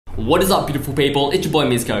What is up, beautiful people? It's your boy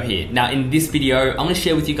Mizco here. Now in this video, I'm gonna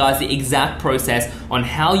share with you guys the exact process on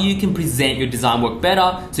how you can present your design work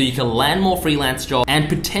better so you can land more freelance jobs and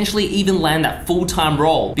potentially even land that full-time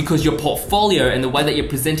role because your portfolio and the way that you're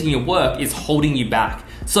presenting your work is holding you back.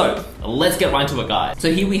 So let's get right into it, guys.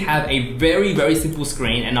 So here we have a very simple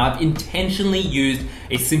screen, and I've intentionally used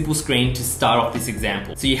a simple screen to start off this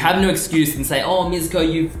example. So you have no excuse and say, oh Mizco,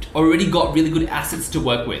 you've already got really good assets to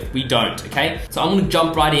work with. We don't, okay? So I'm gonna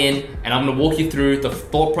jump right in and I'm gonna walk you through the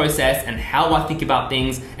thought process and how I think about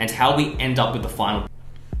things and how we end up with the final.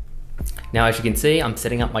 Now, as you can see, I'm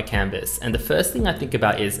setting up my canvas, and the first thing I think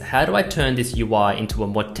about is how do I turn this UI into a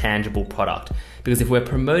more tangible product? Because if we're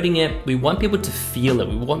promoting it, we want people to feel it.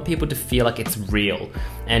 We want people to feel like it's real.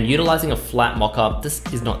 And utilizing a flat mockup, this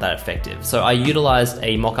is not that effective. So I utilized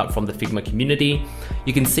a mockup from the Figma community.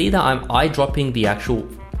 You can see that I'm eyedropping the actual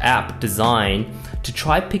app design to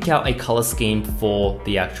try pick out a color scheme for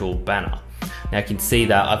the actual banner. Now you can see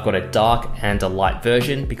that I've got a dark and a light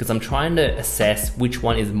version because I'm trying to assess which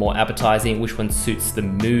one is more appetizing, which one suits the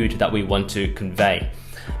mood that we want to convey.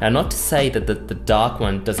 Now, not to say that the dark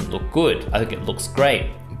one doesn't look good, I think it looks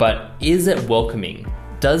great, but is it welcoming?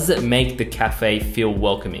 Does it make the cafe feel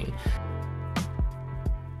welcoming?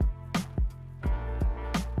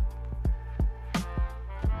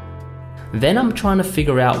 Then I'm trying to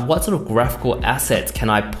figure out what sort of graphical assets can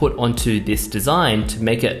I put onto this design to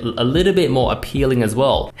make it a little bit more appealing as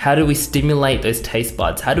well. How do we stimulate those taste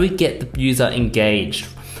buds? How do we get the user engaged?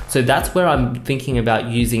 So that's where I'm thinking about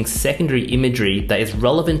using secondary imagery that is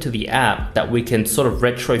relevant to the app that we can sort of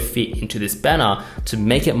retrofit into this banner to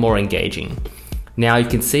make it more engaging. Now you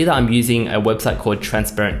can see that I'm using a website called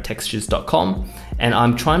transparenttextures.com, and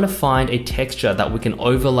I'm trying to find a texture that we can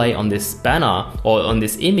overlay on this banner or on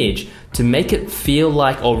this image to make it feel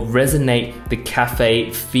like or resonate the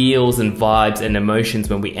cafe feels and vibes and emotions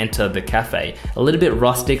when we enter the cafe. A little bit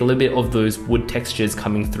rustic, a little bit of those wood textures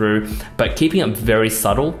coming through, but keeping it very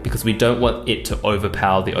subtle because we don't want it to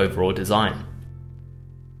overpower the overall design.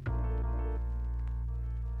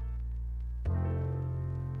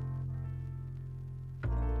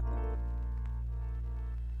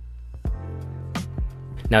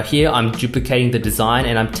 Now here I'm duplicating the design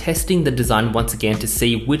and I'm testing the design once again to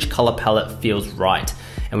see which color palette feels right.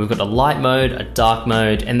 And we've got a light mode, a dark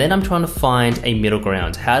mode, and then I'm trying to find a middle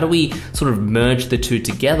ground. How do we sort of merge the two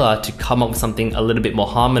together to come up with something a little bit more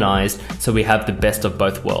harmonized so we have the best of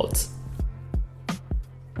both worlds?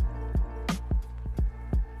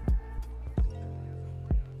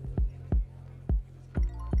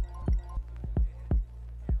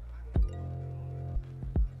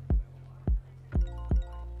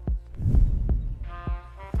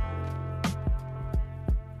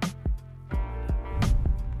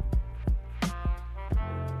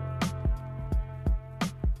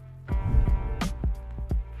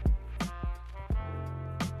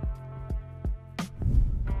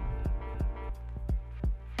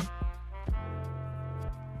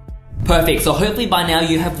 Perfect, so hopefully by now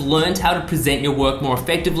you have learned how to present your work more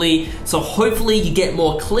effectively. So hopefully you get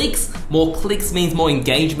more clicks means more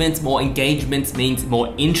engagements means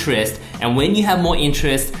more interest. And when you have more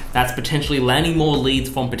interest, that's potentially landing more leads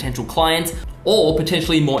from potential clients or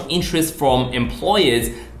potentially more interest from employers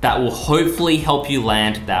that will hopefully help you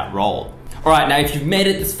land that role. All right, now if you've made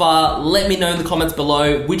it this far, let me know in the comments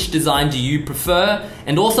below which design do you prefer,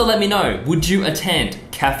 and also let me know, would you attend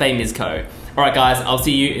Cafe Mizco? All right guys, I'll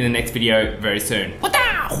see you in the next video very soon. What the?